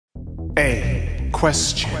A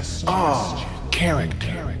question.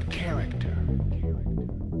 Character.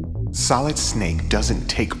 Solid Snake doesn't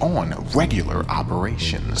take on regular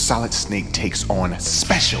operations. Solid Snake takes on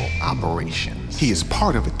special operations. He is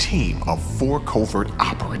part of a team of 4 covert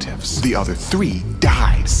operatives. The other 3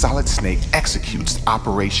 died. Solid Snake executes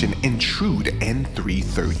Operation Intrude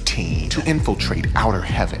N313 to infiltrate Outer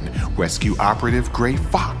Heaven, rescue Operative Gray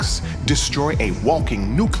Fox, destroy a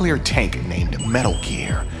walking nuclear tank named Metal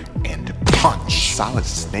Gear, and punch. Solid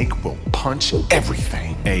Snake will punch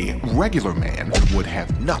everything. A regular man would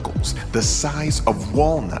have knuckles the size of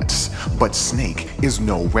walnuts, but Snake is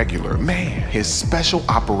no regular man. His special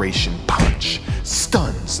operation punch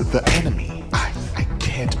stuns the enemy. I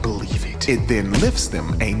can't believe it. It then lifts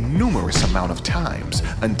them a numerous amount of times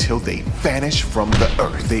until they vanish from the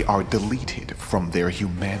earth. They are deleted from their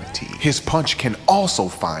humanity. His punch can also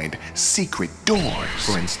find secret doors.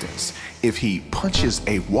 For instance, if he punches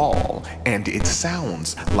a wall and it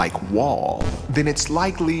sounds like wall, then it's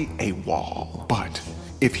likely a wall. But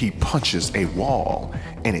if he punches a wall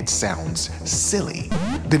and it sounds silly,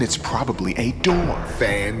 then it's probably a door.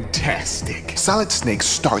 Fantastic. Solid Snake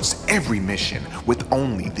starts every mission with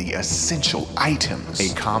only the essential items: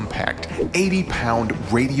 a compact 80-pound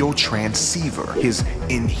radio transceiver, his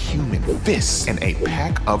inhuman fists, and a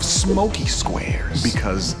pack of smoky squares.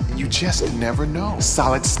 Because you just never know.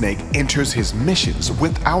 Solid Snake enters his missions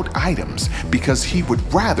without items because he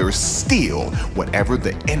would rather steal whatever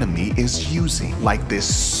the enemy is using, like this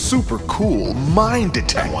super cool mine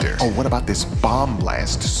detector. Or what about this bomb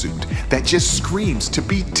blast suit that just screams to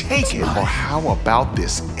be taken? Or how about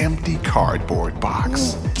this empty cardboard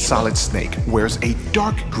box? Solid Snake wears a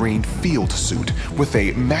dark green field suit with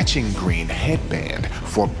a matching green headband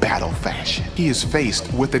for battle fashion. He is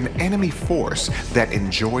faced with an enemy force that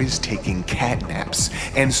enjoys taking cat naps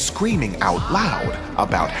and screaming out loud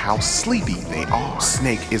about how sleepy they are.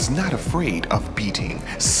 Snake is not afraid of beating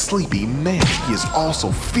sleepy men. He is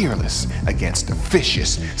also fearless against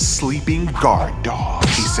vicious sleeping guard dogs.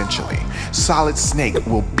 Essentially, Solid Snake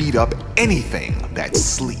will beat up anything that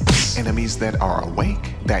sleeps. Enemies that are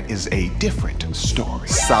awake, that is a different story.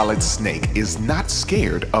 Solid Snake is not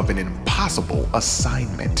scared of an impossible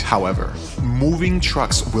assignment. However, moving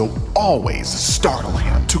trucks will always startle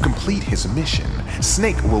him. To complete his mission,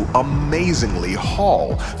 Snake will amazingly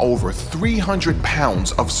haul over 300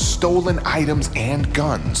 pounds of stolen items and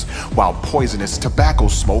guns, while poisonous tobacco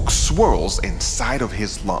smoke swirls inside of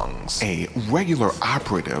his lungs. A regular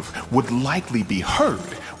operative would likely be heard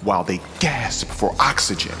while they gasp for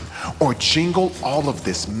oxygen or jingle all of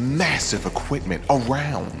this massive equipment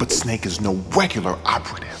around. But Snake is no regular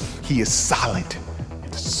operative. He is solid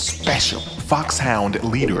and special. Foxhound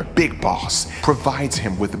leader Big Boss provides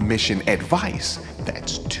him with mission advice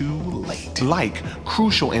that's too late, like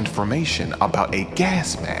crucial information about a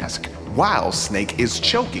gas mask while Snake is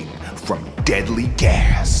choking from deadly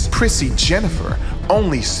gas. Prissy Jennifer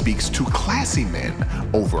only speaks to classy men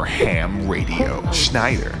over ham radio.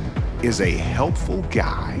 Schneider is a helpful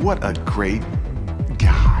guy. What a great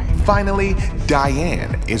guy. Finally,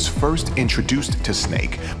 Diane is first introduced to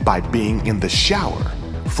Snake by being in the shower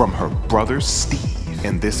from her brother Steve,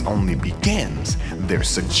 and this only begins their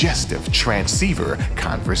suggestive transceiver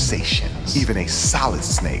conversations. Even a Solid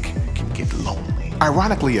Snake can get lonely.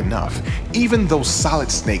 Ironically enough, even though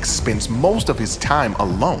Solid Snake spends most of his time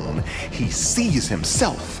alone, he sees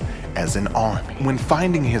himself as an army. When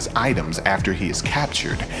finding his items after he is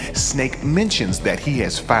captured, Snake mentions that he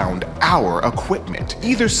has found our equipment.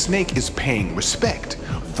 Either Snake is paying respect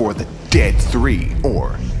for the dead 3,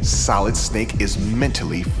 or Solid Snake is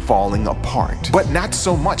mentally falling apart. But not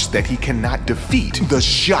so much that he cannot defeat the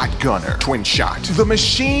Shotgunner, Twin Shot, the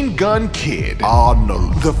Machine Gun Kid,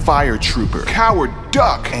 Arnold, the Fire Trooper, Coward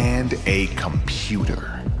Duck, and a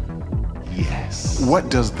computer. Yes. What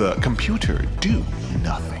does the computer do?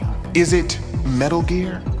 Nothing. Is it Metal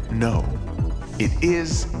Gear? No. It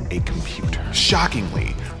is a computer.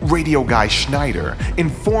 Shockingly, radio guy Schneider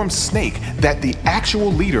informs Snake that the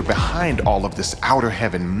actual leader behind all of this Outer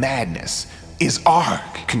Heaven madness is Arg.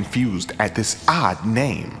 Confused at this odd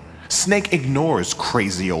name, Snake ignores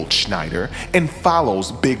crazy old Schneider and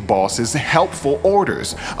follows Big Boss's helpful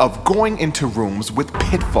orders of going into rooms with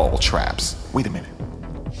pitfall traps. Wait a minute.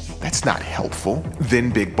 That's not helpful. Then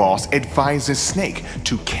Big Boss advises Snake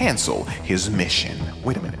to cancel his mission.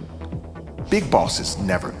 Wait a minute. Big Bosses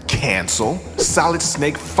never cancel. Solid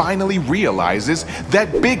Snake finally realizes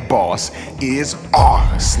that Big Boss is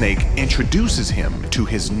Arg. Snake introduces him to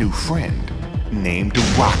his new friend named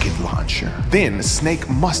Rocket Launcher. Then Snake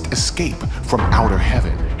must escape from Outer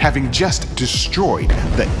Heaven, having just destroyed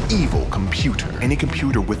the evil computer. Any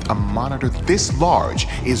computer with a monitor this large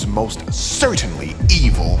is most certainly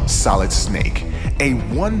evil. Solid Snake, a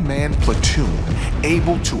one-man platoon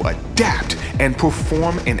able to adapt and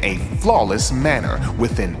perform in a flawless manner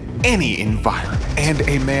within any environment, and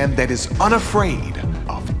a man that is unafraid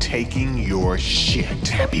of taking your shit.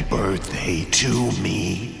 Happy birthday to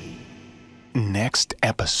me. Next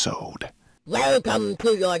episode. Welcome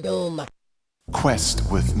to your doom. Quest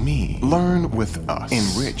with me. Learn with us.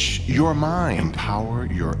 Enrich your mind. Empower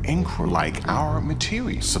your inquiry like our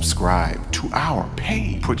material. Subscribe to our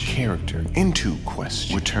page. Put character into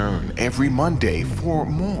question. Return every Monday for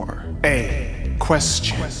more. A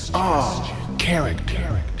question of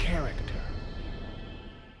character.